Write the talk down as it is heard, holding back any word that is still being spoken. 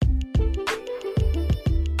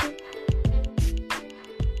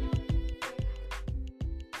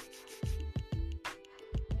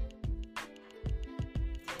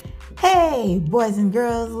Hey, boys and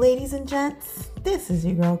girls, ladies and gents, this is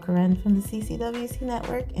your girl Corinne from the CCWC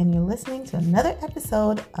Network, and you're listening to another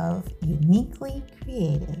episode of Uniquely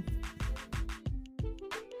Creative.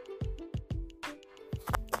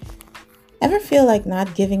 Ever feel like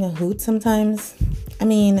not giving a hoot sometimes? I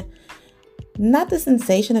mean, not the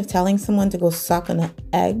sensation of telling someone to go suck on an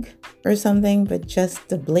egg or something, but just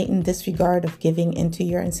the blatant disregard of giving into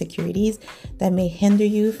your insecurities that may hinder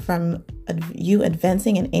you from you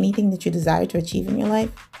advancing in anything that you desire to achieve in your life.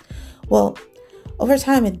 Well, over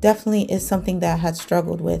time, it definitely is something that I had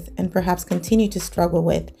struggled with and perhaps continue to struggle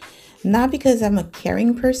with. Not because I'm a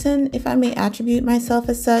caring person, if I may attribute myself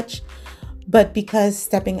as such, but because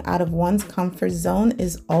stepping out of one's comfort zone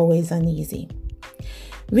is always uneasy.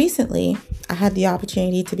 Recently, I had the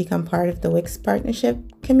opportunity to become part of the Wix partnership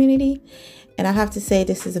community, and I have to say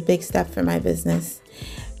this is a big step for my business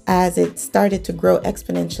as it started to grow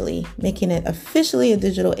exponentially, making it officially a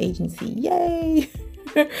digital agency. Yay!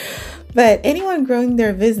 But anyone growing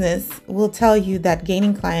their business will tell you that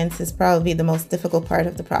gaining clients is probably the most difficult part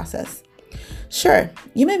of the process. Sure,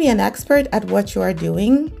 you may be an expert at what you are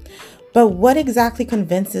doing, but what exactly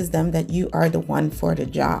convinces them that you are the one for the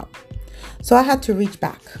job? So I had to reach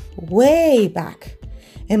back, way back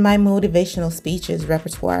in my motivational speeches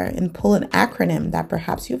repertoire and pull an acronym that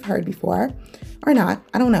perhaps you've heard before or not,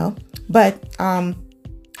 I don't know, but I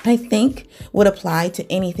think would apply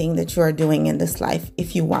to anything that you are doing in this life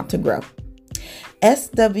if you want to grow.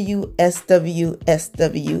 SWSWSWN.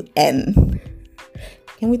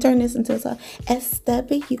 Can we turn this into a song?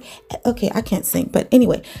 SW. Okay, I can't sing, but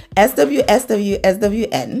anyway,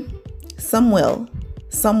 SWSWSWN. Some will,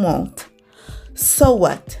 some won't. So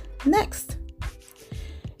what next?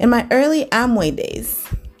 In my early Amway days,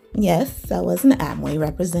 yes, I was an Amway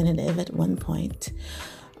representative at one point.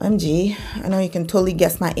 OMG, I know you can totally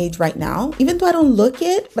guess my age right now, even though I don't look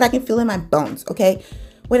it, but I can feel it in my bones, okay?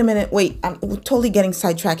 Wait a minute, I'm totally getting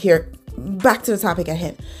sidetracked here. Back to the topic at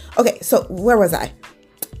hand. Okay, so where was I?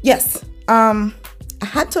 Yes, I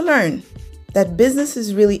had to learn that business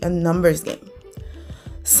is really a numbers game.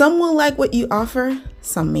 Some will like what you offer,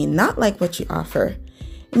 some may not like what you offer,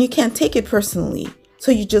 and you can't take it personally,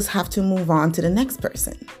 so you just have to move on to the next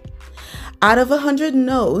person. Out of 100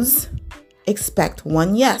 no's, expect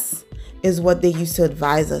one yes, is what they used to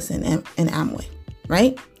advise us in Amway,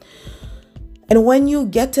 right? And when you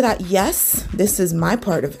get to that yes, this is my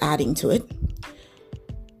part of adding to it,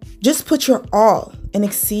 just put your all and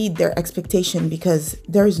exceed their expectation because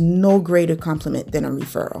there is no greater compliment than a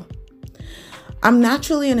referral. I'm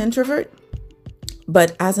naturally an introvert,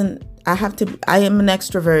 but I am an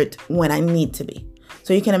extrovert when I need to be.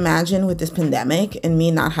 So you can imagine with this pandemic and me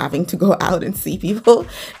not having to go out and see people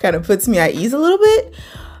kind of puts me at ease a little bit.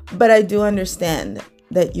 But I do understand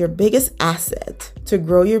that your biggest asset to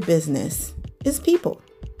grow your business is people.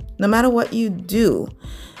 No matter what you do,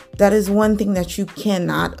 that is one thing that you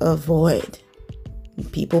cannot avoid.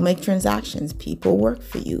 People make transactions. People work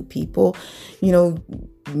for you. People,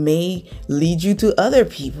 may lead you to other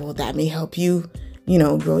people that may help you,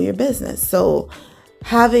 grow your business. So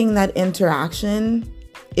having that interaction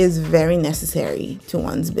is very necessary to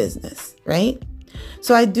one's business, right?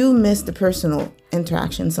 So I do miss the personal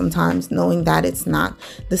interaction sometimes, knowing that it's not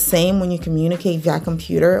the same when you communicate via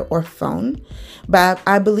computer or phone. But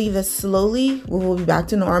I believe that slowly we will be back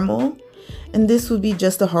to normal. And this would be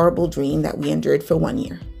just a horrible dream that we endured for 1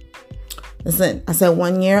 year. Listen, I said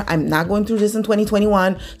 1 year. I'm not going through this in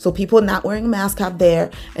 2021. So people not wearing a mask out there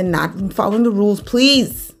and not following the rules,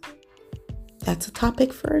 please. That's a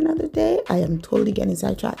topic for another day. I am totally getting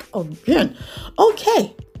sidetracked again.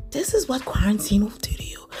 Okay, this is what quarantine will do to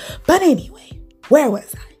you. But anyway, where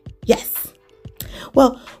was I? Yes.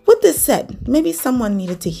 Well, with this said, maybe someone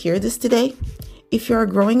needed to hear this today. If you're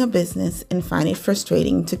growing a business and find it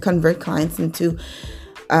frustrating to convert clients into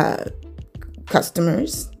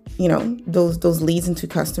customers, those leads into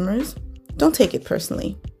customers, don't take it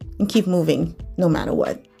personally and keep moving no matter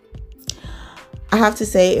what. I have to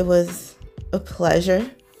say it was a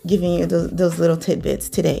pleasure giving you those little tidbits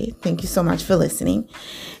today. Thank you so much for listening.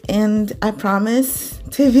 And I promise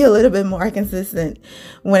to be a little bit more consistent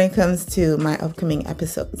when it comes to my upcoming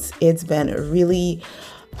episodes. It's been really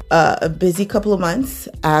a busy couple of months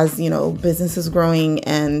as, business is growing.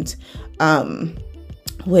 And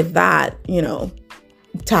with that,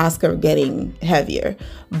 tasks are getting heavier.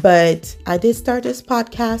 But I did start this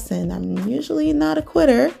podcast and I'm usually not a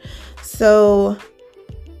quitter. So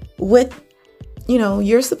with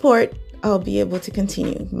your support, I'll be able to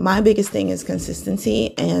continue. My biggest thing is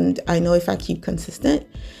consistency. And I know if I keep consistent,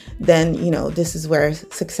 then, this is where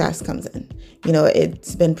success comes in.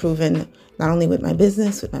 It's been proven not only with my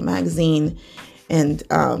business, with my magazine. And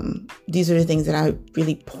these are the things that I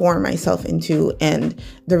really pour myself into, and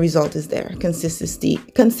the result is there.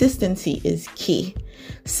 Consistency is key.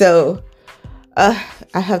 So I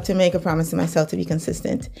have to make a promise to myself to be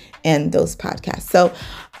consistent in those podcasts. So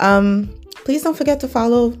please don't forget to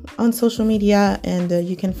follow on social media, and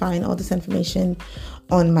you can find all this information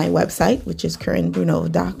on my website, which is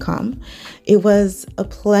corinbruno.com. It was a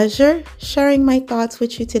pleasure sharing my thoughts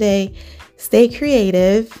with you today. Stay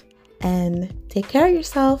creative and take care of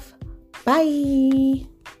yourself. Bye.